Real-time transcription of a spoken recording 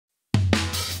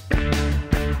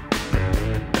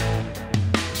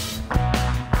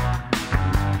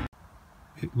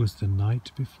It was the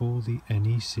night before the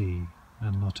NEC,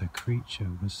 and not a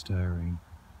creature was stirring,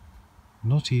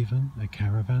 not even a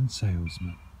caravan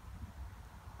salesman.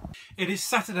 It is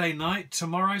Saturday night.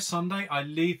 Tomorrow, Sunday, I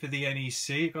leave for the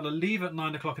NEC. I've got to leave at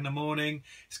 9 o'clock in the morning.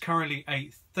 It's currently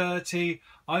 8:30.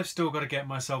 I've still got to get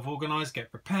myself organised, get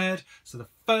prepared. So the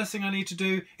first thing I need to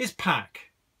do is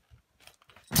pack.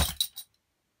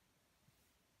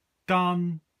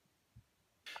 Done.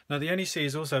 Now the NEC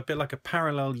is also a bit like a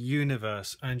parallel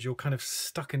universe, and you're kind of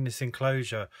stuck in this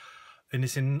enclosure, in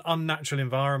this unnatural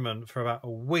environment for about a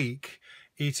week,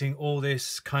 eating all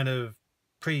this kind of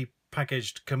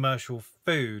pre-packaged commercial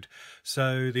food.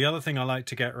 So the other thing I like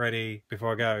to get ready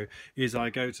before I go is I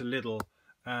go to Lidl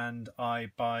and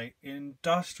I buy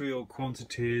industrial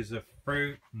quantities of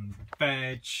fruit and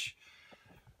veg.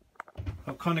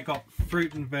 I've kind of got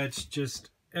fruit and veg just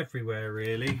everywhere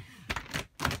really.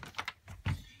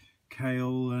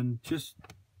 Kale and just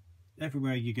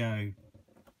everywhere you go.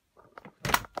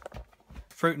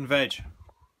 Fruit and veg.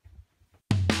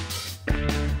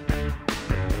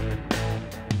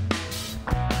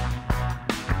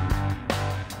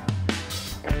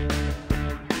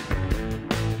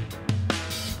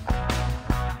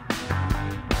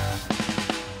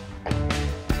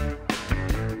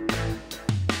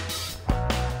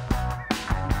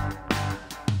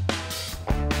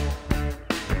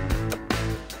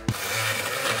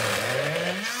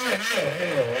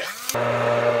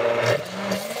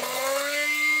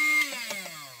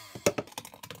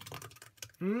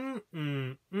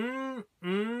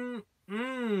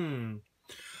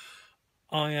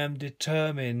 I am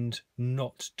determined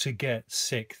not to get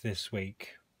sick this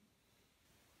week.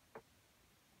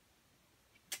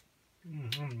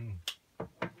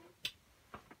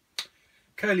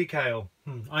 Curly kale.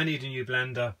 I need a new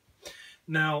blender.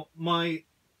 Now, my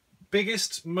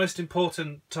biggest, most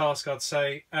important task, I'd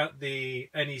say, at the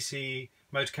NEC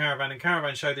Motor Caravan and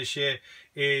Caravan Show this year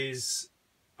is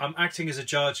I'm acting as a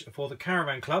judge for the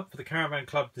Caravan Club, for the Caravan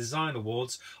Club Design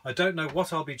Awards. I don't know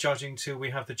what I'll be judging till we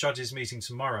have the judges meeting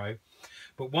tomorrow.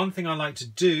 But one thing I like to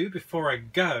do before I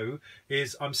go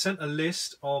is I'm sent a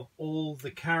list of all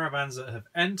the caravans that have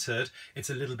entered.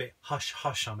 It's a little bit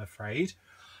hush-hush, I'm afraid.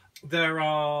 There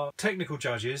are technical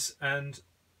judges, and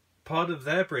part of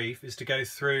their brief is to go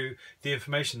through the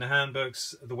information, the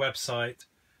handbooks, the website,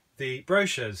 the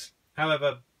brochures.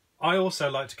 However, I also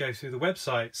like to go through the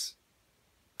websites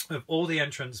of all the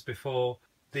entrants before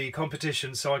the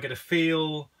competition, so I get a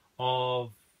feel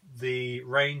of the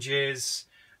ranges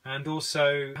and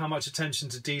also how much attention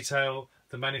to detail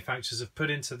the manufacturers have put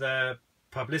into their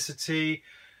publicity,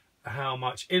 how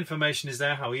much information is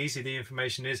there, how easy the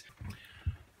information is.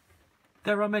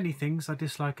 There are many things I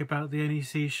dislike about the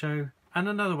NEC show, and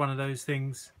another one of those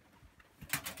things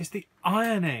is the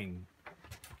ironing.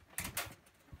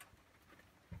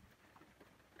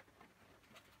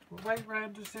 What way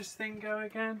round does this thing go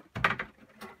again?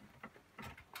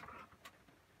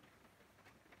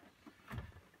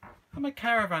 I'm a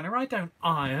caravanner, I don't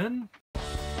iron.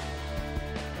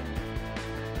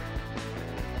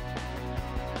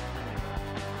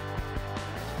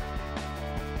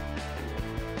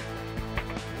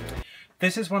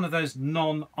 This is one of those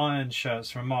non-iron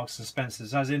shirts from Marks and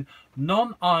Spencer's, as in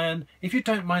non-iron if you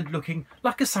don't mind looking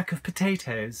like a sack of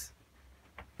potatoes.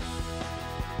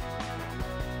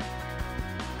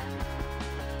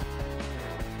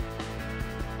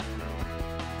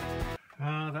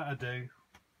 That'll do.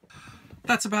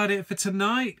 That's about it for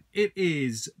tonight. It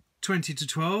is 20 to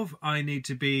 12. I need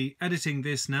to be editing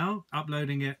this now,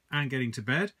 uploading it and getting to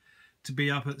bed. To be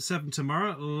up at 7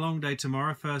 tomorrow, a long day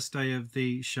tomorrow, first day of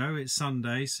the show. It's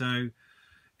Sunday, so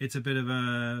it's a bit of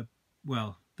a,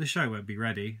 well, the show won't be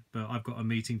ready, but I've got a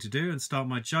meeting to do and start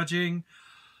my judging.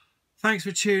 Thanks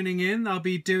for tuning in. I'll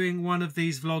be doing one of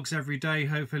these vlogs every day,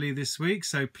 hopefully this week,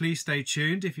 so please stay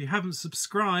tuned. If you haven't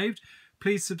subscribed,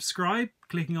 please subscribe,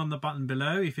 clicking on the button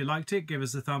below. If you liked it, give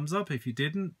us a thumbs up. If you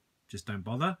didn't, just don't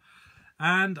bother.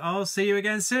 And I'll see you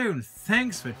again soon.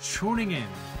 Thanks for tuning in.